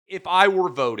if I were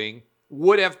voting,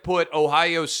 would have put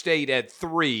Ohio State at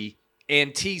 3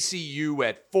 and TCU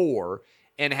at 4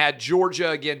 and had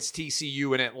Georgia against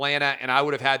TCU in Atlanta, and I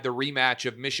would have had the rematch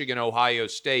of Michigan-Ohio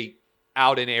State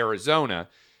out in Arizona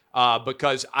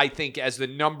because I think as the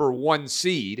number 1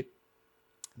 seed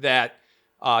that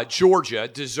Georgia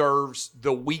deserves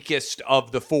the weakest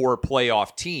of the 4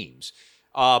 playoff teams.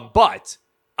 But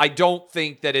I don't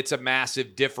think that it's a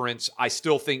massive difference. I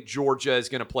still think Georgia is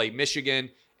going to play Michigan,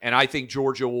 and I think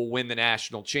Georgia will win the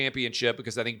national championship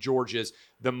because I think Georgia's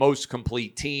the most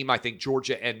complete team. I think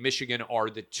Georgia and Michigan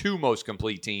are the 2 most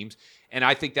complete teams, and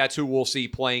I think that's who we'll see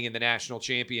playing in the national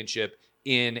championship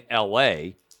in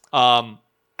L.A.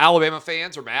 Alabama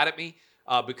fans are mad at me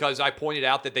because I pointed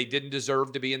out that they didn't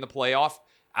deserve to be in the playoff.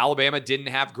 Alabama didn't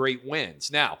have great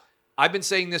wins. Now, I've been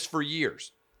saying this for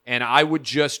years, and I would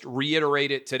just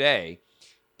reiterate it today.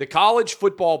 The college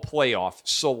football playoff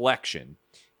selection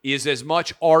is as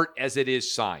much art as it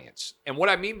is science. And what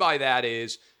I mean by that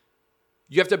is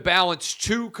you have to balance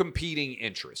 2 competing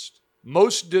interests,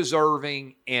 most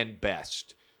deserving and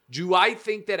best. Do I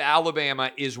think that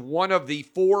Alabama is one of the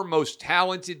 4 most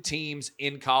talented teams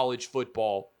in college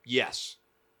football? Yes.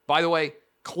 By the way,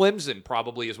 Clemson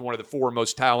probably is one of the 4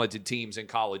 most talented teams in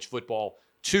college football,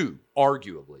 too,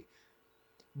 arguably.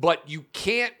 But you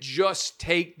can't just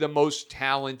take the most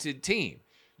talented team.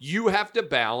 You have to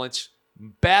balance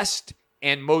best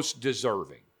and most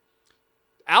deserving.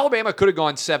 Alabama could have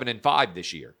gone 7-5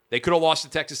 this year. They could have lost to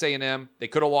Texas A&M. They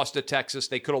could have lost to Texas.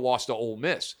 They could have lost to Ole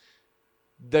Miss.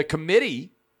 The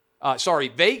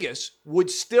Vegas would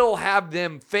still have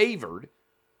them favored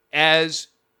as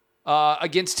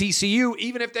against TCU,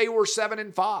 even if they were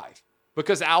 7-5,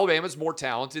 because Alabama's more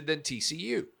talented than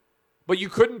TCU. But you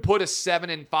couldn't put a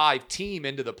 7-5 team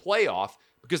into the playoff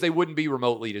because they wouldn't be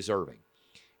remotely deserving.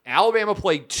 Alabama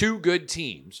played 2 good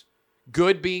teams,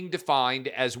 good being defined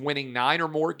as winning 9 or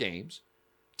more games,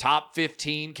 top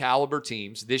 15 caliber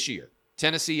teams this year,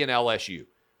 Tennessee and LSU.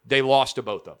 They lost to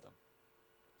both of them.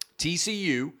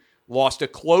 TCU lost a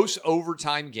close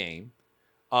overtime game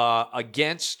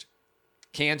against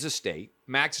Kansas State.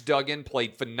 Max Duggan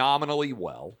played phenomenally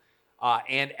well.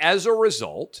 And as a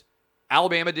result,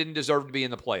 Alabama didn't deserve to be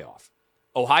in the playoff.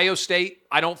 Ohio State,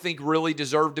 I don't think really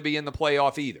deserved to be in the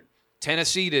playoff either.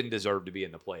 Tennessee didn't deserve to be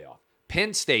in the playoff.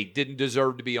 Penn State didn't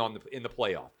deserve to be in the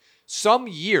playoff. Some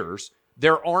years,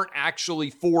 there aren't actually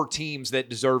 4 teams that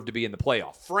deserve to be in the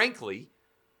playoff. Frankly,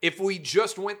 if we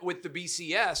just went with the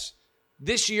BCS,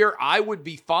 this year I would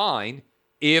be fine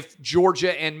if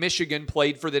Georgia and Michigan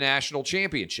played for the national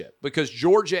championship because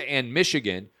Georgia and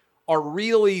Michigan are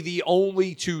really the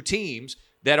only 2 teams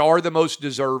that are the most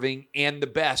deserving and the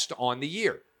best on the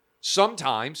year.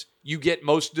 Sometimes you get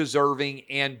most deserving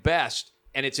and best,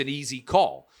 and it's an easy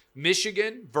call.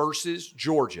 Michigan versus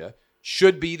Georgia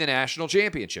should be the national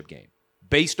championship game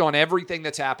based on everything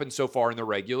that's happened so far in the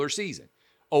regular season.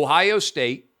 Ohio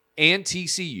State and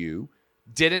TCU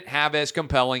didn't have as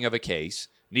compelling of a case.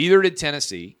 Neither did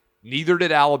Tennessee, neither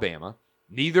did Alabama,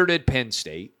 neither did Penn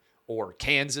State or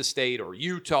Kansas State or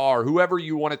Utah or whoever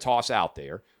you want to toss out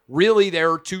there. Really,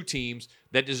 there are 2 teams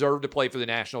that deserve to play for the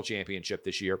national championship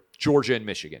this year, Georgia and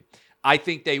Michigan. I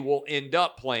think they will end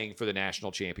up playing for the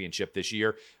national championship this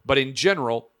year. But in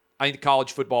general, I think the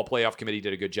College Football Playoff Committee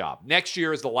did a good job. Next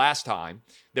year is the last time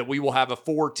that we will have a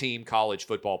 4-team college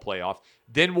football playoff.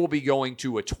 Then we'll be going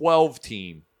to a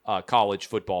 12-team college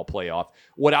football playoff.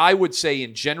 What I would say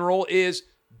in general is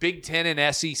Big Ten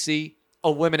and SEC,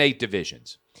 eliminate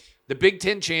divisions. The Big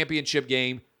Ten championship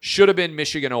game should have been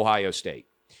Michigan-Ohio State.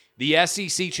 The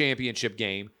SEC championship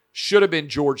game should have been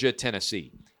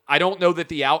Georgia-Tennessee. I don't know that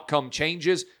the outcome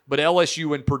changes, but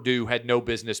LSU and Purdue had no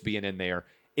business being in there.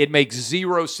 It makes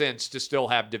 0 sense to still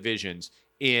have divisions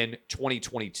in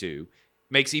 2022.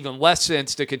 Makes even less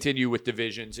sense to continue with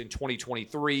divisions in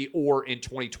 2023 or in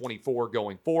 2024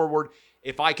 going forward.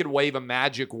 If I could wave a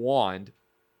magic wand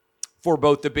for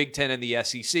both the Big Ten and the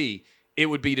SEC, it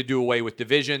would be to do away with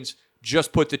divisions,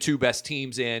 just put the 2 best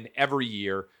teams in every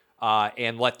year,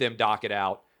 and let them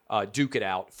duke it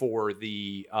out for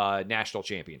the national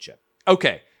championship.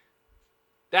 Okay,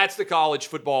 that's the college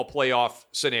football playoff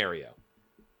scenario.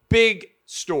 Big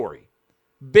story.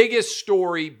 Biggest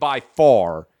story by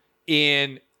far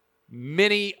in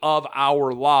many of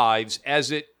our lives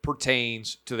as it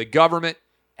pertains to the government,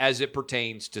 as it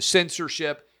pertains to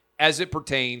censorship, as it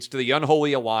pertains to the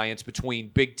unholy alliance between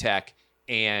big tech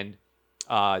and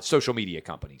social media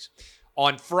companies.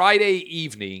 On Friday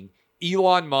evening,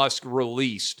 Elon Musk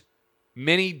released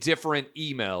many different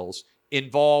emails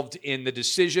involved in the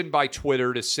decision by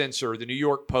Twitter to censor the New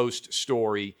York Post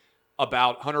story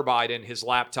about Hunter Biden, his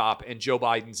laptop, and Joe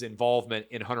Biden's involvement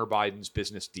in Hunter Biden's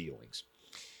business dealings.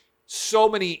 So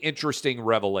many interesting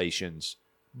revelations,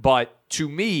 but to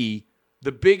me,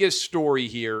 the biggest story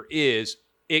here is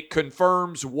it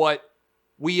confirms what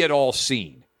we had all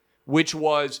seen, which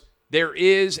was there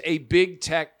is a big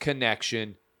tech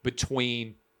connection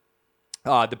between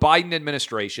the Biden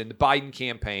administration, the Biden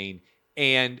campaign,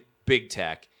 and big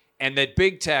tech, and that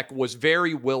big tech was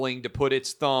very willing to put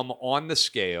its thumb on the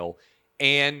scale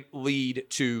and lead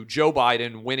to Joe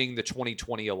Biden winning the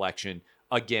 2020 election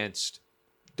against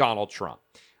Donald Trump.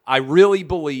 I really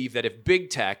believe that if big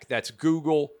tech, that's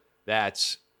Google,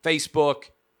 that's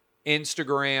Facebook,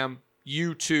 Instagram,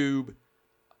 YouTube,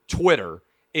 Twitter,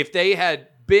 if they had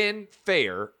been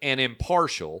fair and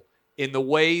impartial in the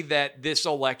way that this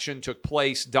election took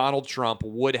place, Donald Trump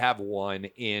would have won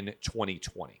in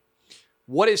 2020.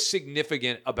 What is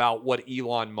significant about what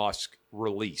Elon Musk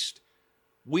released?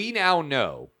 We now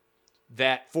know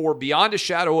that for beyond a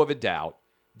shadow of a doubt,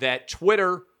 that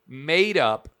Twitter made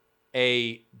up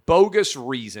a bogus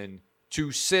reason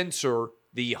to censor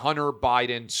the Hunter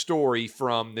Biden story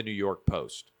from the New York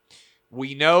Post.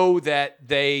 We know that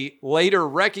they later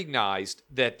recognized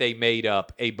that they made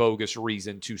up a bogus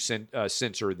reason to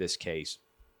censor this case.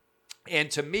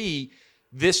 And to me,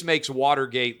 this makes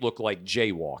Watergate look like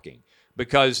jaywalking,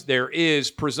 because there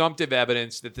is presumptive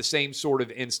evidence that the same sort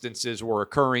of instances were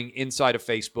occurring inside of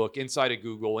Facebook, inside of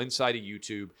Google, inside of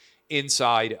YouTube,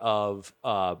 inside of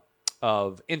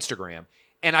Instagram.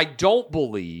 And I don't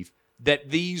believe that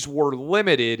these were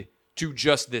limited to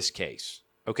just this case,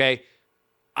 okay?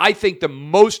 I think the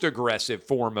most aggressive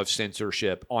form of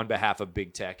censorship on behalf of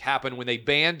big tech happened when they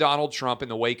banned Donald Trump in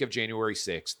the wake of January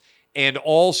 6th, and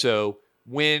also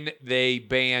when they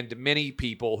banned many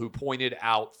people who pointed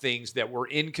out things that were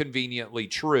inconveniently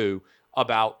true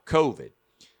about COVID.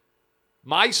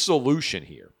 My solution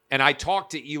here, and I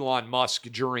talked to Elon Musk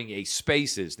during a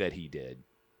Spaces that he did,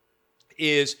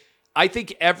 is I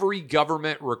think every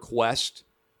government request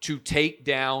to take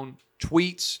down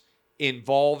tweets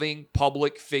involving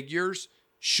public figures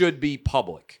should be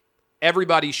public.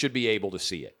 Everybody should be able to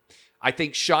see it. I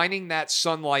think shining that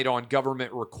sunlight on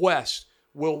government requests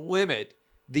will limit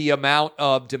the amount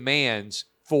of demands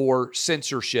for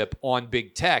censorship on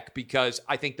big tech, because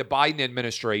I think the Biden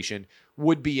administration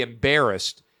would be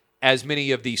embarrassed as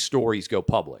many of these stories go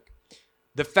public.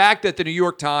 The fact that the New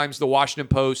York Times, the Washington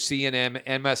Post, CNN,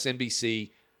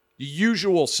 MSNBC, the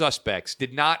usual suspects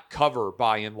did not cover,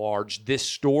 by and large, this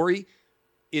story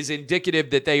is indicative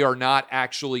that they are not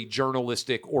actually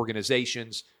journalistic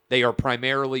organizations. They are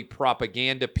primarily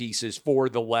propaganda pieces for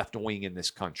the left wing in this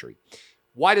country.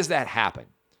 Why does that happen?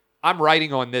 I'm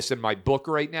writing on this in my book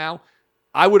right now.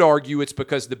 I would argue it's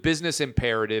because the business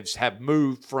imperatives have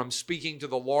moved from speaking to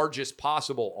the largest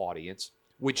possible audience,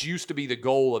 which used to be the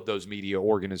goal of those media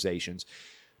organizations,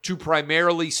 to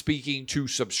primarily speaking to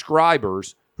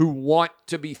subscribers who want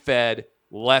to be fed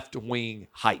left-wing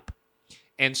hype.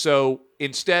 And so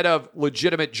instead of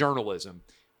legitimate journalism,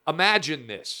 imagine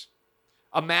this.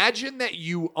 Imagine that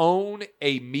you own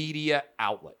a media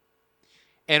outlet.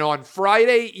 And on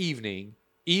Friday evening,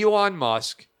 Elon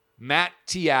Musk, Matt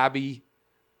Taibbi,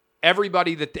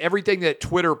 everything that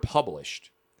Twitter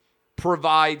published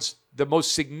provides the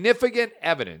most significant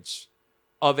evidence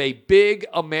of a big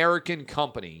American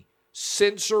company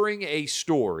censoring a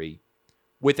story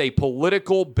with a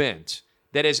political bent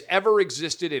that has ever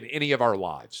existed in any of our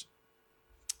lives.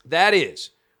 That is,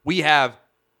 we have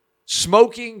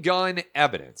smoking gun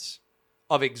evidence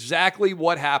of exactly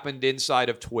what happened inside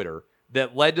of Twitter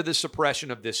that led to the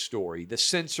suppression of this story, the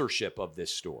censorship of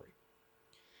this story.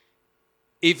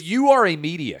 If you are a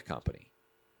media company,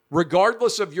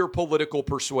 regardless of your political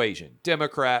persuasion,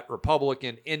 Democrat,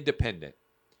 Republican, Independent,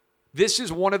 this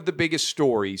is one of the biggest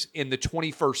stories in the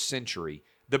 21st century,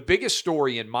 the biggest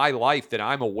story in my life that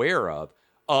I'm aware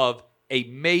of a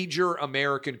major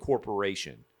American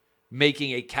corporation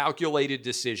making a calculated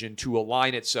decision to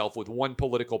align itself with one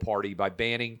political party by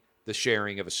banning the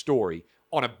sharing of a story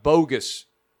on a bogus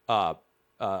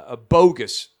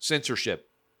censorship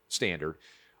standard,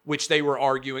 which they were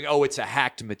arguing, it's a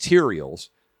hacked materials.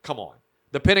 Come on.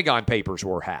 The Pentagon Papers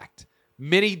were hacked.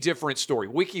 Many different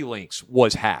stories. WikiLeaks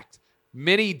was hacked.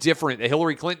 The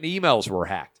Hillary Clinton emails were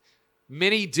hacked.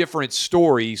 Many different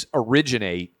stories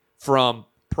originate from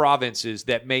provinces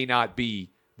that may not be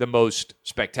the most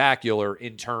spectacular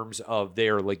in terms of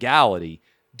their legality.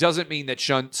 Doesn't mean that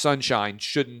sunshine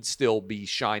shouldn't still be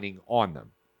shining on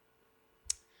them.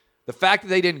 The fact that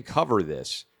they didn't cover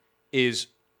this is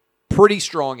pretty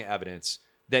strong evidence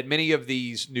that many of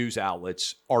these news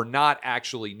outlets are not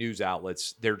actually news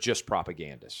outlets. They're just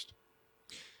propagandists.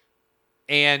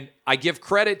 And I give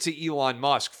credit to Elon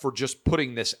Musk for just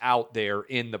putting this out there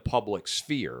in the public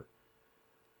sphere.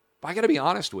 But I got to be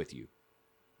honest with you.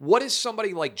 What is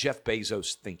somebody like Jeff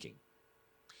Bezos thinking?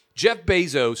 Jeff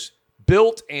Bezos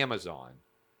built Amazon,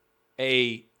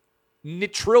 a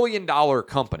trillion-dollar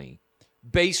company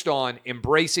based on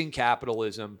embracing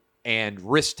capitalism and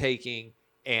risk-taking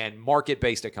and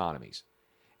market-based economies.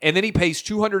 And then he pays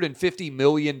 $250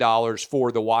 million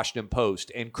for the Washington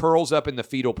Post and curls up in the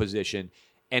fetal position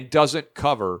and doesn't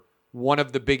cover one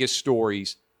of the biggest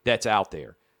stories that's out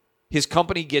there. His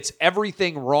company gets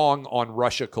everything wrong on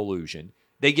Russia collusion.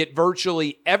 They get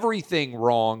virtually everything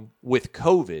wrong with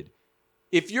COVID.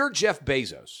 If you're Jeff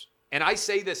Bezos, and I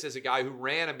say this as a guy who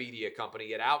ran a media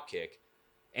company at Outkick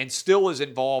and still is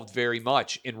involved very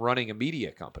much in running a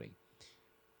media company,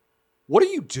 what are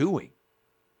you doing?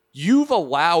 You've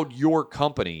allowed your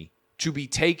company to be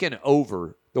taken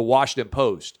over, the Washington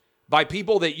Post, by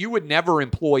people that you would never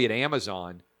employ at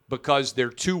Amazon because they're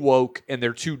too woke and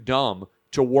they're too dumb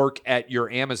to work at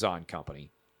your Amazon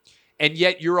company. And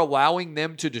yet you're allowing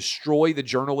them to destroy the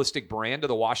journalistic brand of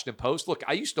the Washington Post. Look,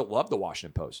 I used to love the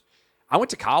Washington Post. I went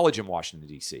to college in Washington,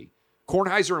 D.C.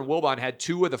 Kornheiser and Wilbon had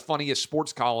two of the funniest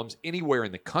sports columns anywhere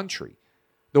in the country.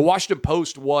 The Washington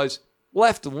Post was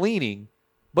left-leaning,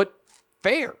 but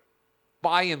fair,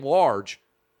 by and large,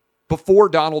 before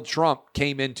Donald Trump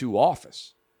came into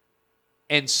office.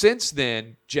 And since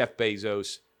then, Jeff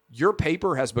Bezos, your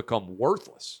paper has become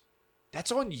worthless.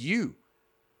 That's on you.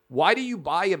 Why do you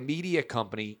buy a media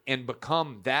company and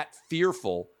become that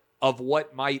fearful of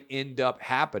what might end up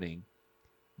happening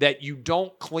that you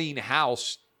don't clean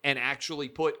house and actually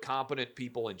put competent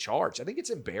people in charge? I think it's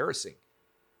embarrassing.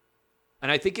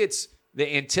 And I think it's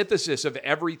the antithesis of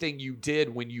everything you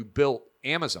did when you built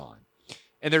Amazon.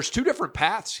 And there's two different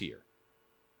paths here.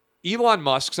 Elon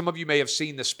Musk, some of you may have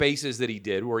seen the spaces that he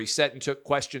did where he sat and took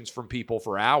questions from people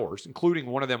for hours, including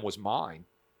one of them was mine.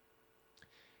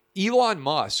 Elon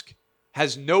Musk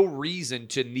has no reason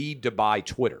to need to buy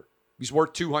Twitter. He's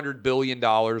worth $200 billion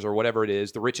or whatever it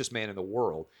is, the richest man in the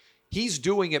world. He's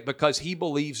doing it because he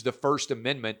believes the First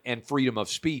Amendment and freedom of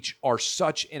speech are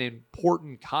such an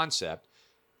important concept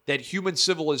that human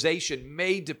civilization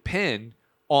may depend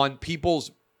on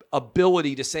people's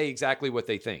ability to say exactly what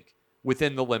they think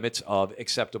within the limits of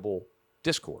acceptable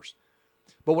discourse.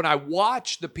 But when I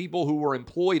watch the people who were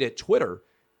employed at Twitter,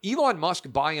 Elon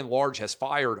Musk, by and large, has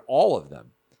fired all of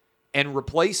them and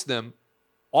replaced them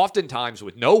oftentimes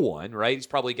with no one, right? He's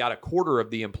probably got a quarter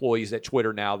of the employees at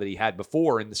Twitter now that he had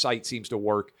before, and the site seems to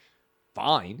work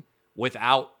fine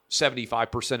without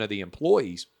 75% of the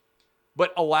employees.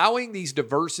 But allowing these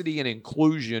diversity and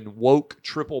inclusion, woke,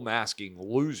 triple masking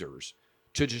losers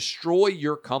to destroy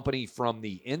your company from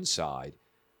the inside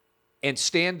and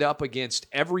stand up against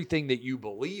everything that you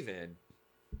believe in,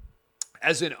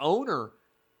 as an owner,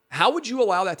 how would you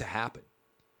allow that to happen?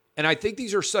 And I think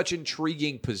these are such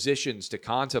intriguing positions to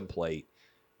contemplate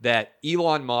that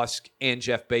Elon Musk and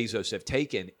Jeff Bezos have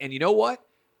taken. And you know what?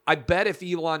 I bet if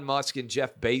Elon Musk and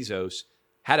Jeff Bezos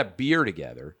had a beer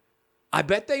together, I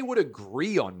bet they would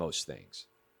agree on most things.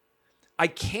 I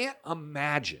can't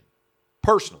imagine,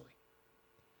 personally,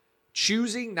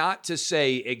 choosing not to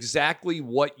say exactly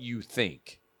what you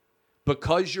think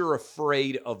because you're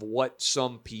afraid of what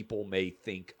some people may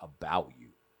think about you.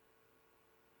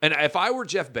 And if I were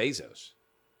Jeff Bezos,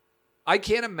 I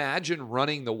can't imagine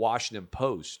running the Washington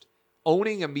Post,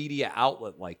 owning a media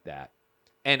outlet like that,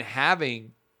 and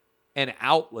having an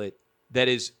outlet that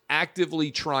is actively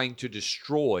trying to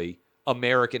destroy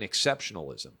American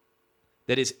exceptionalism,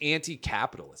 that is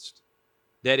anti-capitalist,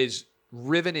 that is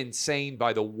driven insane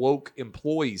by the woke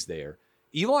employees there.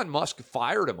 Elon Musk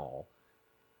fired them all.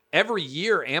 Every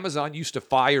year, Amazon used to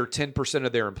fire 10%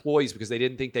 of their employees because they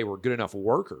didn't think they were good enough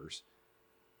workers.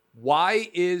 Why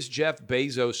is Jeff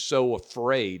Bezos so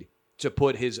afraid to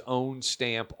put his own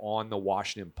stamp on the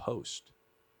Washington Post?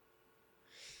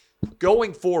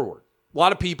 Going forward, a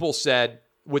lot of people said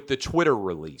with the Twitter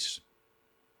release,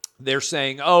 they're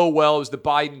saying, oh, well, it was the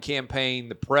Biden campaign.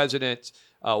 The president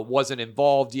wasn't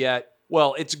involved yet.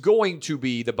 Well, it's going to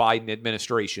be the Biden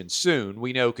administration soon.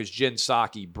 We know because Jen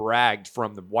Psaki bragged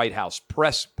from the White House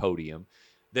press podium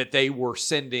that they were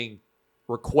sending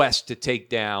requests to take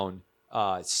down,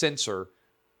 censor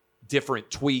different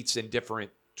tweets and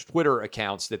different Twitter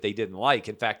accounts that they didn't like.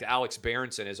 In fact, Alex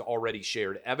Berenson has already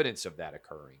shared evidence of that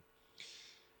occurring.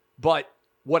 But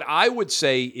what I would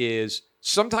say is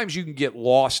sometimes you can get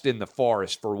lost in the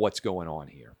forest for what's going on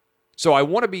here. So I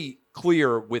want to be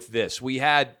clear with this. We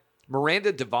had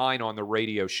Miranda Devine on the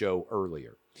radio show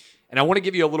earlier. And I want to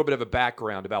give you a little bit of a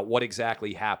background about what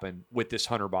exactly happened with this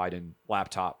Hunter Biden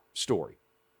laptop story.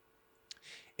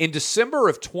 In December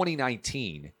of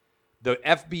 2019, the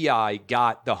FBI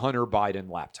got the Hunter Biden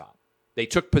laptop. They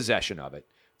took possession of it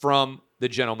from the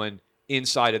gentleman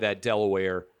inside of that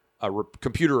Delaware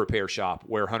computer repair shop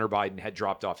where Hunter Biden had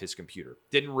dropped off his computer.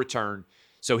 Didn't return,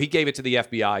 so he gave it to the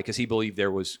FBI because he believed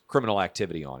there was criminal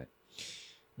activity on it.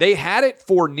 They had it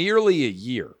for nearly a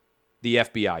year, the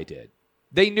FBI did.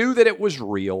 They knew that it was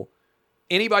real.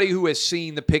 Anybody who has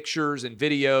seen the pictures and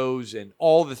videos and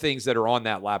all the things that are on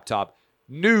that laptop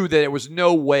knew that there was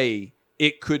no way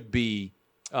it could be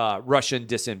Russian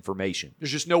disinformation.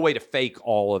 There's just no way to fake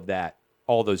all of that,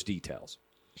 all those details.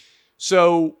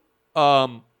 So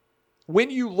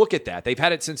when you look at that, they've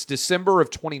had it since December of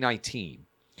 2019.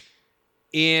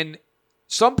 In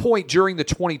some point during the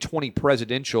 2020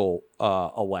 presidential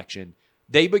election,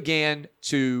 they began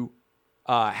to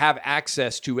have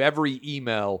access to every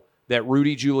email that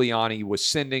Rudy Giuliani was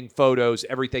sending, photos,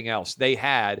 everything else. They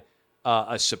had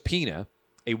a subpoena,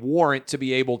 a warrant to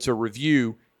be able to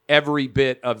review every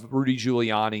bit of Rudy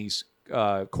Giuliani's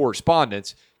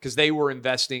correspondence because they were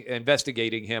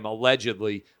investigating him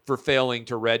allegedly for failing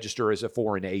to register as a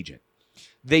foreign agent.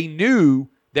 They knew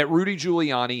that Rudy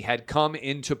Giuliani had come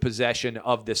into possession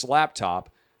of this laptop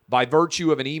by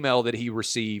virtue of an email that he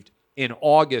received in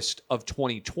August of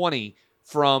 2020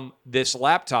 from this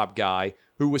laptop guy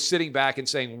who was sitting back and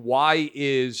saying, why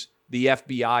is the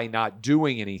FBI not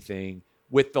doing anything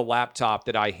with the laptop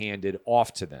that I handed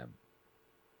off to them?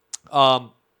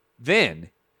 Then,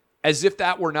 as if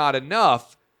that were not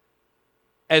enough,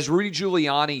 as Rudy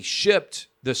Giuliani shipped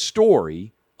the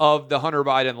story of the Hunter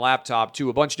Biden laptop to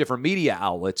a bunch of different media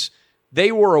outlets,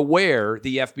 they were aware,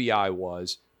 the FBI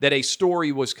was, that a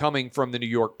story was coming from the New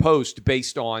York Post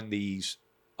based on this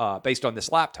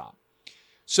laptop.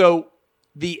 So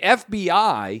the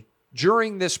FBI,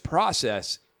 during this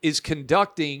process, is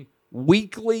conducting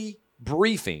weekly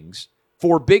briefings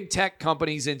for big tech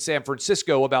companies in San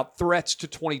Francisco about threats to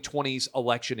 2020's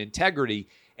election integrity,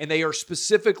 and they are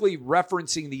specifically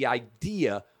referencing the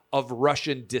idea of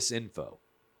Russian disinfo.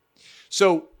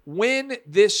 So when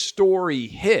this story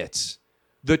hits,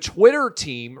 the Twitter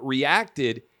team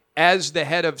reacted, as the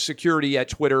head of security at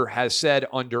Twitter has said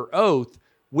under oath,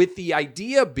 with the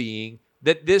idea being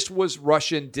that this was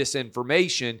Russian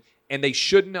disinformation and they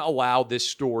shouldn't allow this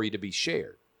story to be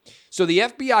shared. So the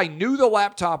FBI knew the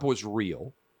laptop was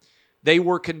real. They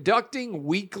were conducting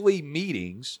weekly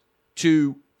meetings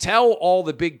to tell all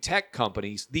the big tech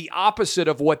companies the opposite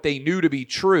of what they knew to be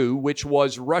true, which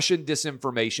was Russian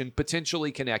disinformation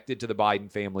potentially connected to the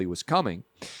Biden family was coming.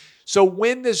 So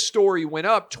when this story went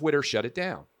up, Twitter shut it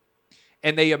down.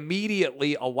 And they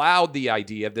immediately allowed the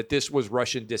idea that this was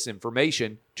Russian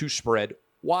disinformation to spread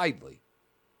widely.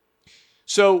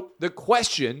 So the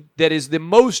question that is the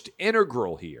most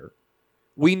integral here,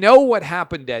 we know what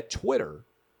happened at Twitter.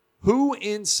 Who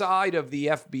inside of the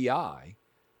FBI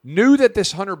knew that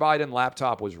this Hunter Biden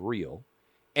laptop was real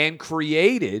and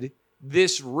created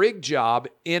this rig job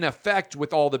in effect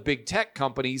with all the big tech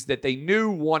companies that they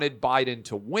knew wanted Biden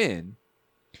to win?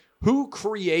 Who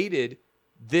created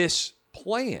this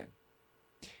plan?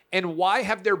 And why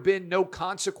have there been no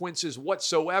consequences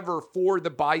whatsoever for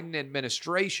the Biden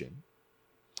administration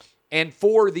and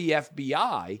for the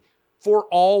FBI for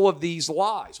all of these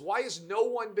lies? Why has no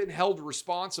one been held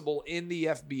responsible in the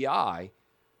FBI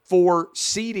for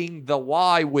seeding the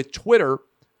lie with Twitter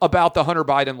about the Hunter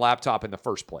Biden laptop in the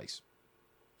first place?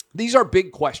 These are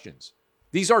big questions.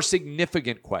 These are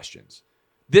significant questions.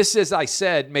 This, as I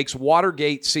said, makes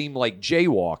Watergate seem like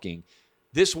jaywalking.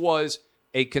 This was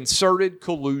a concerted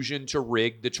collusion to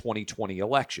rig the 2020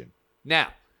 election. Now,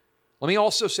 let me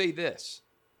also say this.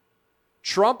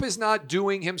 Trump is not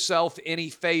doing himself any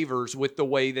favors with the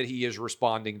way that he is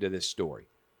responding to this story.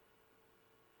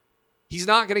 He's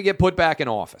not going to get put back in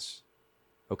office,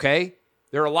 okay?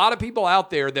 There are a lot of people out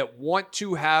there that want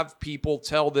to have people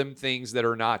tell them things that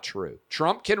are not true.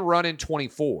 Trump can run in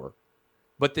 24,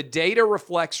 but the data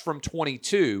reflects from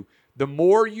 22. The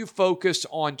more you focus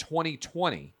on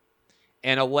 2020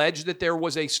 and allege that there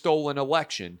was a stolen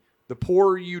election, the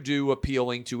poorer you do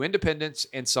appealing to independents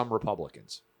and some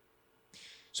Republicans.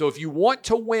 So if you want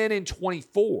to win in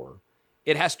 24,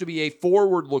 it has to be a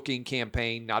forward-looking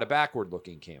campaign, not a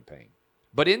backward-looking campaign.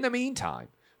 But in the meantime,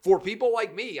 for people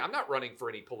like me, I'm not running for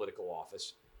any political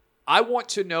office. I want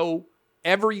to know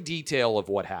every detail of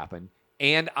what happened,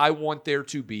 and I want there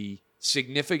to be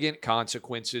significant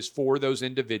consequences for those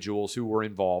individuals who were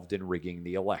involved in rigging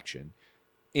the election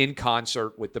in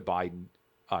concert with the Biden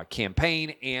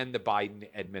campaign and the Biden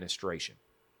administration.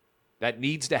 That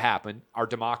needs to happen. Our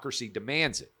democracy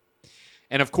demands it.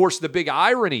 And of course, the big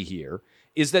irony here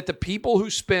is that the people who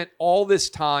spent all this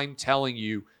time telling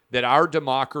you that our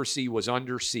democracy was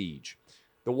under siege,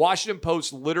 the Washington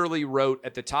Post literally wrote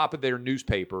at the top of their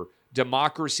newspaper,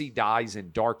 "Democracy dies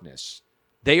in darkness."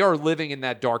 They are living in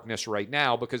that darkness right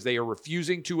now because they are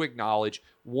refusing to acknowledge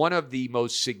one of the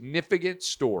most significant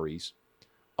stories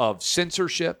of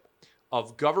censorship,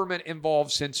 of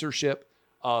government-involved censorship,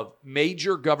 of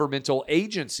major governmental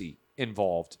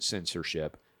agency-involved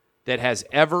censorship that has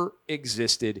ever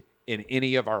existed in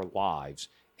any of our lives.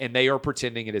 And they are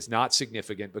pretending it is not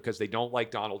significant because they don't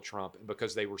like Donald Trump and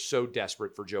because they were so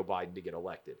desperate for Joe Biden to get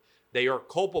elected. They are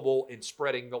culpable in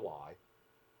spreading the lie.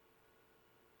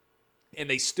 And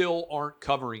they still aren't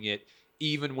covering it,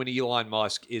 even when Elon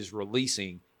Musk is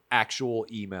releasing actual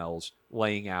emails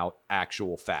laying out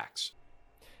actual facts.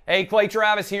 Hey, Clay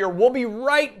Travis here. We'll be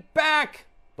right back.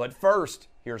 But first,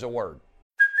 here's a word.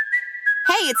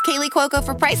 Hey, it's Kaylee Cuoco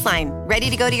for Priceline. Ready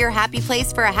to go to your happy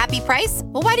place for a happy price?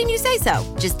 Well, why didn't you say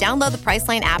so? Just download the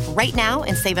Priceline app right now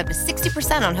and save up to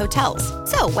 60% on hotels.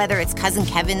 So whether it's Cousin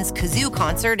Kevin's Kazoo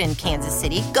Concert in Kansas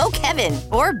City, go Kevin,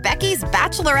 or Becky's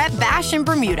Bachelorette Bash in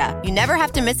Bermuda, you never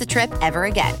have to miss a trip ever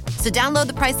again. So download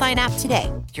the Priceline app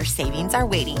today. Your savings are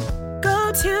waiting.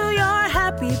 Go to your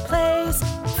happy place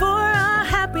for a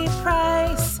happy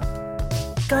price.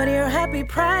 Go to your happy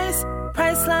price,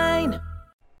 Priceline.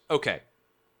 Okay.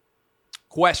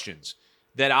 Questions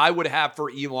that I would have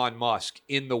for Elon Musk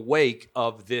in the wake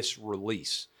of this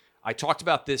release. I talked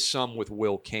about this some with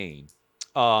Will Cain.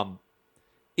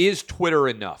 Is Twitter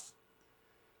enough?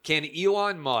 Can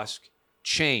Elon Musk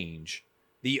change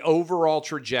the overall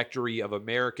trajectory of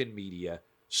American media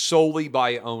solely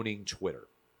by owning Twitter?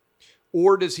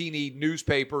 Or does he need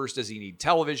newspapers? Does he need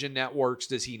television networks?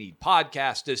 Does he need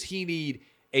podcasts? Does he need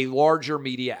a larger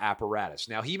media apparatus?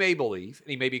 Now, he may believe,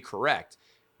 and he may be correct,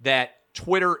 that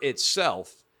Twitter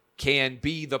itself can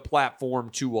be the platform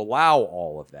to allow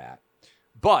all of that.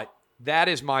 But that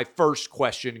is my first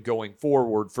question going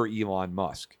forward for Elon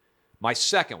Musk. My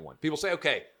second one, people say,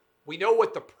 okay, we know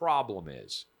what the problem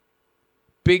is.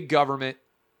 Big government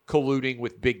colluding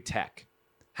with big tech.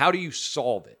 How do you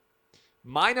solve it?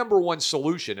 My number one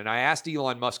solution, and I asked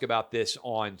Elon Musk about this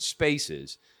on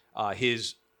Spaces,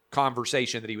 his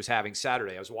conversation that he was having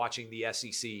Saturday. I was watching the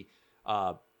SEC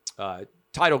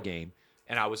title game,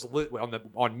 and I was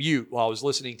on mute while I was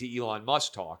listening to Elon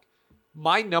Musk talk.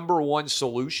 My number one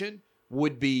solution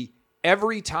would be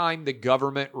every time the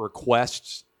government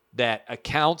requests that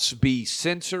accounts be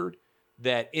censored,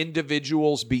 that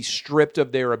individuals be stripped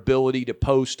of their ability to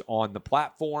post on the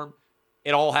platform,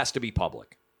 it all has to be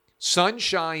public.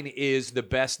 Sunshine is the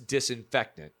best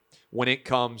disinfectant when it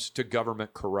comes to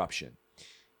government corruption.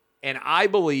 And I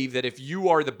believe that if you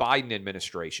are the Biden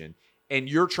administration and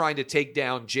you're trying to take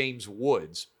down James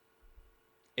Woods,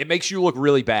 it makes you look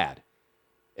really bad.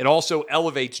 It also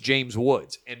elevates James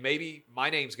Woods. And maybe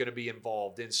my name's going to be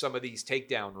involved in some of these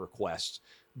takedown requests.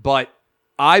 But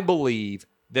I believe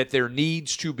that there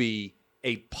needs to be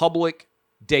a public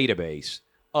database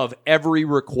of every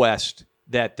request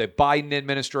that the Biden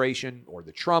administration or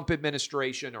the Trump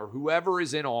administration or whoever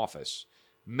is in office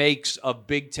makes of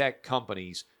big tech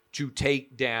companies to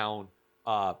take down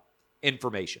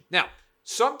information. Now,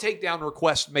 some takedown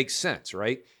requests make sense,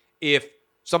 right? If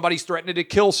somebody's threatening to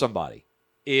kill somebody,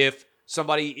 if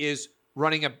somebody is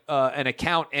running an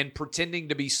account and pretending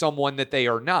to be someone that they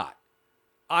are not.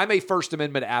 I'm a First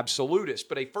Amendment absolutist,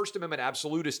 but a First Amendment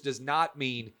absolutist does not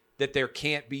mean that there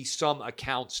can't be some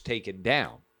accounts taken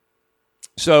down.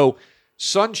 So,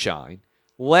 Sunshine,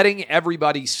 letting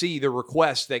everybody see the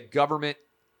requests that government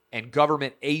and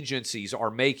government agencies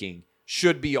are making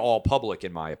should be all public,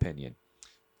 in my opinion.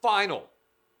 Final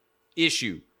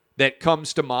issue that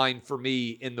comes to mind for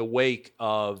me in the wake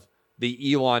of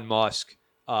the Elon Musk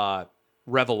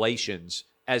revelations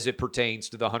as it pertains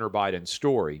to the Hunter Biden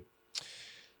story.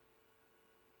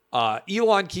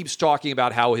 Elon keeps talking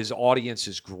about how his audience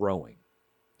is growing.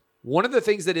 One of the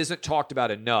things that isn't talked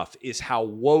about enough is how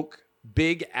woke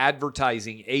big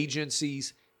advertising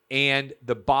agencies and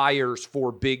the buyers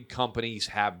for big companies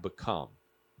have become.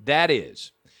 That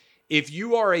is, if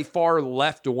you are a far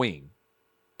left-wing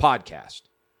podcast,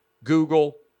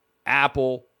 Google,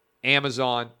 Apple,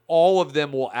 Amazon, all of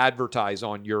them will advertise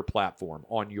on your platform,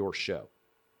 on your show.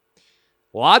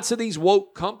 Lots of these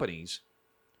woke companies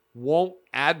won't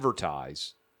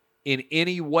advertise in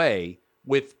any way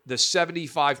with the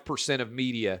 75% of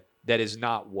media that is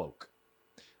not woke.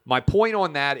 My point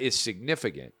on that is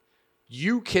significant.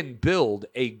 You can build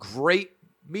a great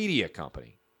media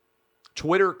company.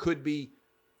 Twitter could be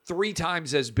 3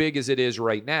 times as big as it is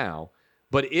right now,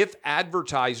 But if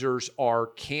advertisers are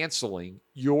canceling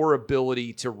your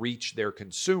ability to reach their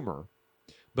consumer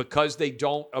because they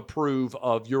don't approve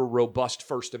of your robust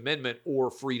First Amendment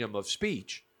or freedom of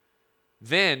speech,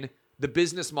 then the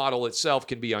business model itself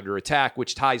can be under attack,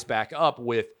 which ties back up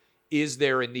with, is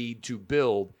there a need to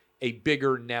build a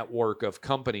bigger network of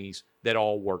companies that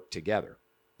all work together?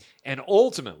 And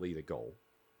ultimately the goal,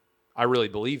 I really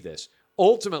believe this,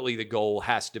 ultimately the goal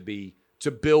has to be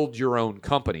to build your own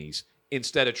companies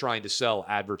instead of trying to sell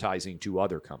advertising to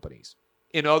other companies.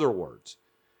 In other words,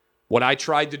 what I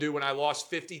tried to do when I lost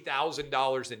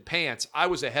 $50,000 in pants, I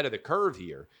was ahead of the curve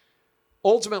here.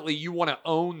 Ultimately, you want to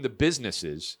own the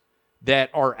businesses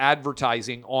that are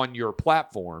advertising on your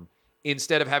platform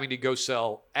instead of having to go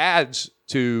sell ads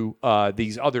to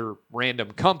these other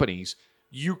random companies.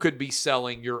 You could be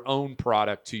selling your own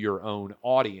product to your own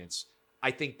audience.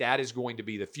 I think that is going to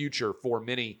be the future for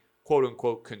many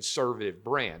quote-unquote conservative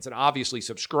brands. And obviously,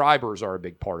 subscribers are a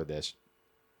big part of this.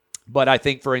 But I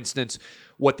think, for instance,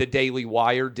 what the Daily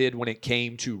Wire did when it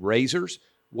came to razors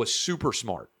was super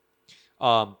smart.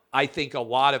 I think a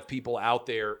lot of people out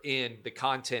there in the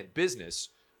content business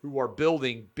who are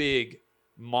building big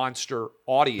monster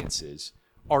audiences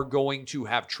are going to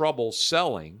have trouble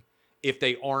selling if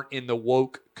they aren't in the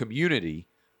woke community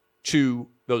to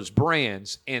those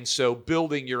brands. And so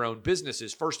building your own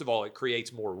businesses, first of all, it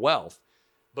creates more wealth.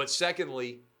 But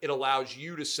secondly, it allows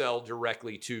you to sell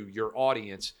directly to your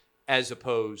audience as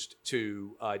opposed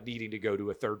to needing to go to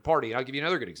a third party. And I'll give you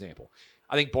another good example.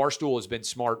 I think Barstool has been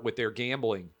smart with their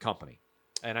gambling company.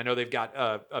 And I know they've got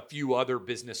a few other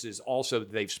businesses also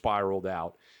that they've spiraled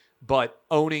out. But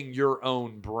owning your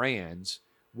own brands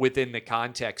within the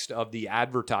context of the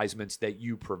advertisements that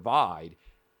you provide,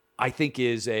 I think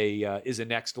is a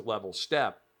next level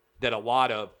step that a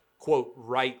lot of, quote,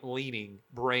 right-leaning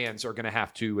brands are going to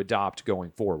have to adopt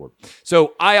going forward.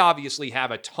 So I obviously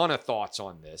have a ton of thoughts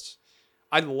on this.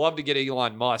 I'd love to get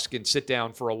Elon Musk and sit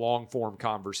down for a long-form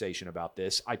conversation about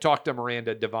this. I talked to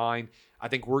Miranda Devine. I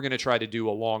think we're going to try to do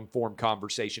a long-form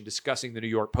conversation discussing the New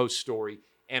York Post story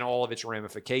and all of its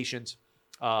ramifications.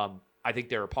 I think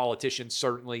there are politicians,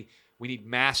 certainly. We need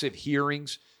massive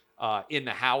hearings in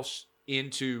the House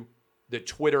into the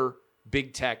Twitter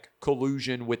big tech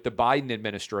collusion with the Biden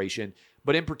administration.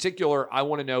 But in particular, I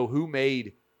want to know who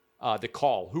made the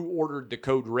call, who ordered the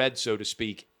code red, so to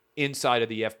speak, inside of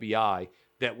the FBI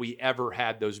that we ever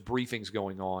had those briefings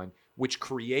going on, which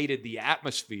created the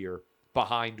atmosphere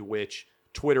behind which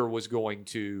Twitter was going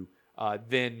to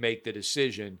then make the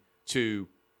decision to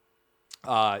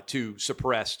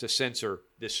suppress, to censor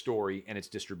this story and its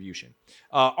distribution.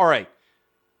 All right,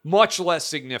 much less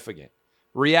significant.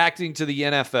 Reacting to the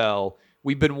NFL,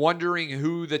 we've been wondering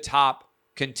who the top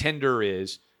contender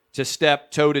is to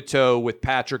step toe-to-toe with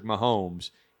Patrick Mahomes.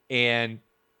 And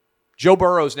Joe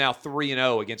Burrow is now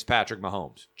 3-0 against Patrick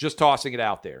Mahomes. Just tossing it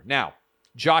out there. Now,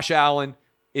 Josh Allen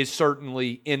is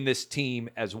certainly in this team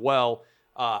as well.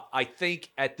 I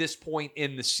think at this point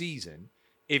in the season,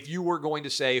 if you were going to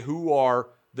say who are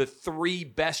the three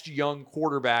best young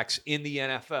quarterbacks in the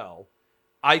NFL,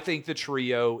 I think the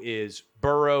trio is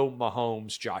Burrow,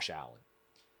 Mahomes, Josh Allen.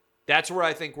 That's where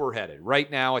I think we're headed. Right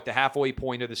now, at the halfway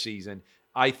point of the season,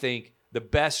 I think the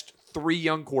best three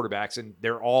young quarterbacks, and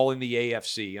they're all in the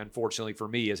AFC, unfortunately for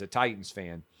me as a Titans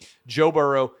fan, Joe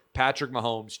Burrow, Patrick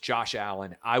Mahomes, Josh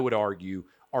Allen, I would argue,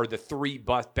 are the three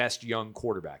best young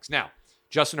quarterbacks. Now,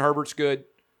 Justin Herbert's good.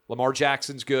 Lamar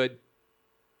Jackson's good.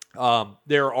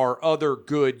 There are other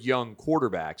good young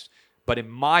quarterbacks, but in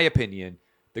my opinion,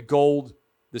 the gold,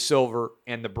 the silver,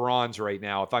 and the bronze right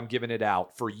now, if I'm giving it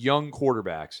out for young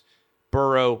quarterbacks,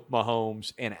 Burrow,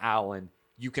 Mahomes, and Allen,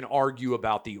 you can argue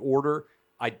about the order.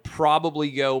 I'd probably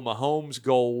go Mahomes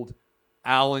gold,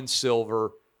 Allen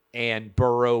silver, and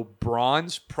Burrow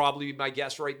bronze. Probably my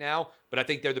guess right now, but I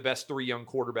think they're the best three young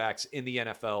quarterbacks in the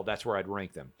NFL. That's where I'd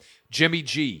rank them. Jimmy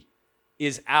G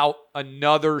is out,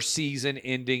 another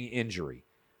season-ending injury.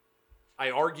 I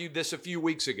argued this a few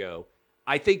weeks ago.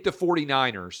 I think the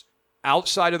 49ers,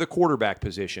 outside of the quarterback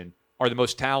position, are the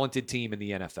most talented team in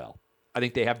the NFL. I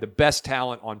think they have the best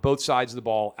talent on both sides of the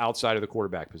ball outside of the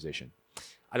quarterback position.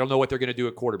 I don't know what they're going to do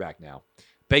at quarterback now.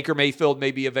 Baker Mayfield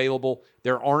may be available.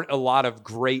 There aren't a lot of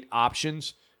great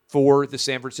options for the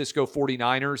San Francisco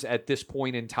 49ers at this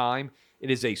point in time. It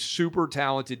is a super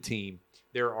talented team.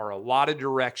 There are a lot of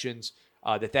directions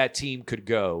that team could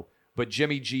go, but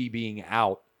Jimmy G being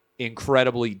out,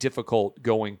 incredibly difficult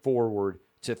going forward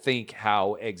to think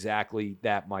how exactly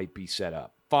that might be set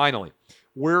up. Finally,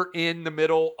 we're in the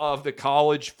middle of the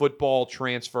college football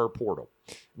transfer portal.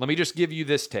 Let me just give you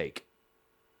this take.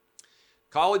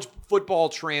 College football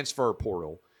transfer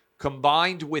portal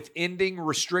combined with ending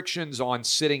restrictions on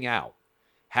sitting out,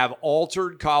 have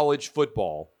altered college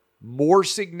football more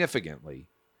significantly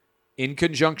in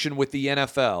conjunction with the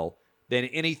NFL than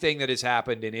anything that has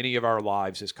happened in any of our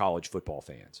lives as college football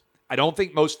fans. I don't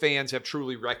think most fans have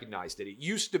truly recognized it. It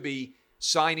used to be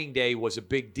signing day was a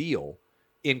big deal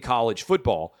in college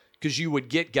football because you would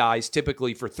get guys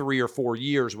typically for 3 or 4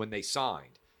 years when they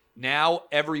signed. Now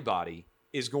everybody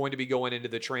is going to be going into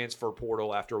the transfer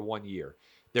portal after 1 year.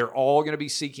 They're all going to be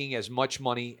seeking as much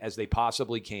money as they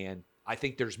possibly can. I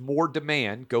think there's more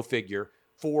demand, go figure,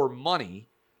 for money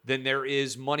than there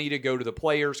is money to go to the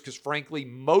players because, frankly,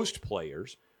 most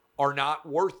players are not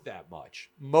worth that much.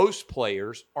 Most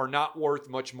players are not worth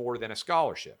much more than a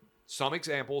scholarship. Some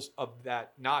examples of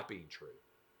that not being true.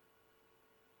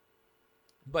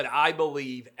 But I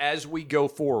believe as we go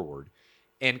forward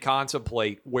and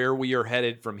contemplate where we are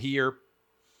headed from here,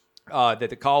 that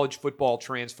the college football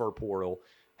transfer portal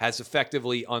has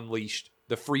effectively unleashed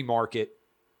the free market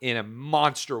in a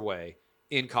monster way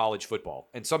in college football.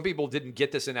 And some people didn't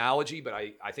get this analogy, but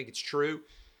I think it's true.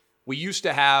 We used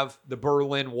to have the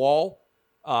Berlin Wall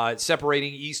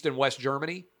separating East and West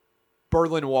Germany.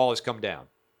 Berlin Wall has come down,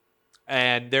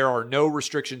 and there are no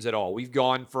restrictions at all. We've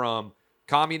gone from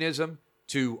communism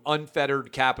to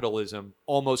unfettered capitalism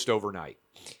almost overnight.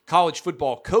 College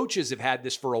football coaches have had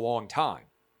this for a long time.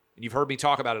 And you've heard me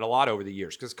talk about it a lot over the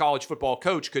years because a college football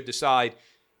coach could decide,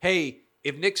 hey,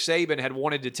 if Nick Saban had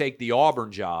wanted to take the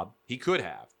Auburn job, he could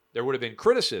have. There would have been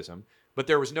criticism, but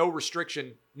there was no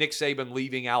restriction Nick Saban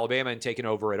leaving Alabama and taking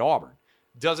over at Auburn.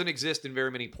 Doesn't exist in very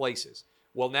many places.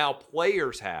 Well, now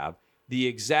players have the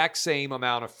exact same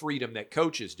amount of freedom that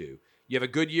coaches do. You have a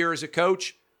good year as a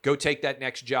coach, go take that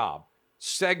next job.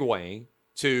 Segueing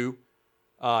to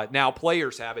now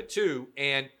players have it too,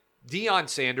 and Deion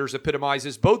Sanders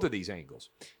epitomizes both of these angles.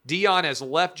 Deion has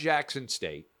left Jackson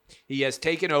State. He has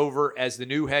taken over as the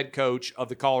new head coach of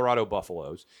the Colorado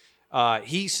Buffaloes.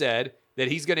 He said that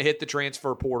he's going to hit the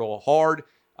transfer portal hard.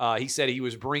 He said he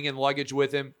was bringing luggage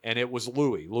with him, and it was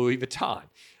Louis Vuitton.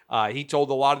 He told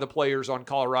a lot of the players on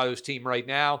Colorado's team right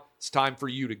now, it's time for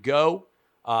you to go.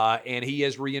 And he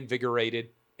has reinvigorated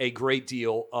a great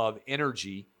deal of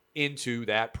energy into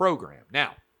that program.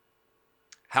 Now,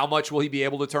 how much will he be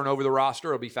able to turn over the roster?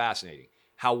 It'll be fascinating.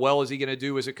 How well is he going to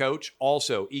do as a coach?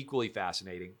 Also equally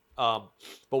fascinating. But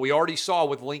we already saw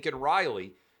with Lincoln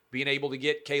Riley being able to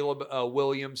get Caleb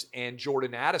Williams and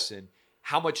Jordan Addison,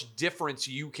 how much difference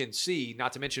you can see,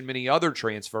 not to mention many other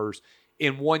transfers.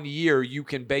 In 1 year, you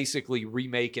can basically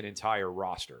remake an entire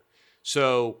roster.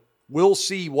 So we'll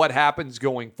see what happens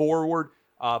going forward.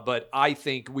 But I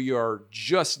think we are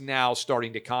just now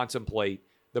starting to contemplate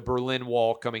the Berlin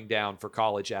Wall coming down for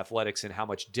college athletics and how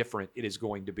much different it is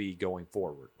going to be going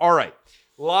forward. All right.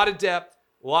 A lot of depth,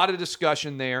 a lot of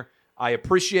discussion there. I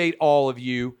appreciate all of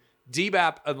you.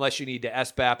 DBAP, unless you need to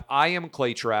SBAP. I am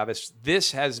Clay Travis.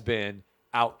 This has been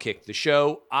Outkick the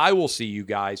Show. I will see you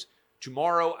guys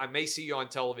tomorrow. I may see you on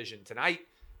television tonight.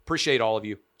 Appreciate all of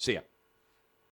you. See ya.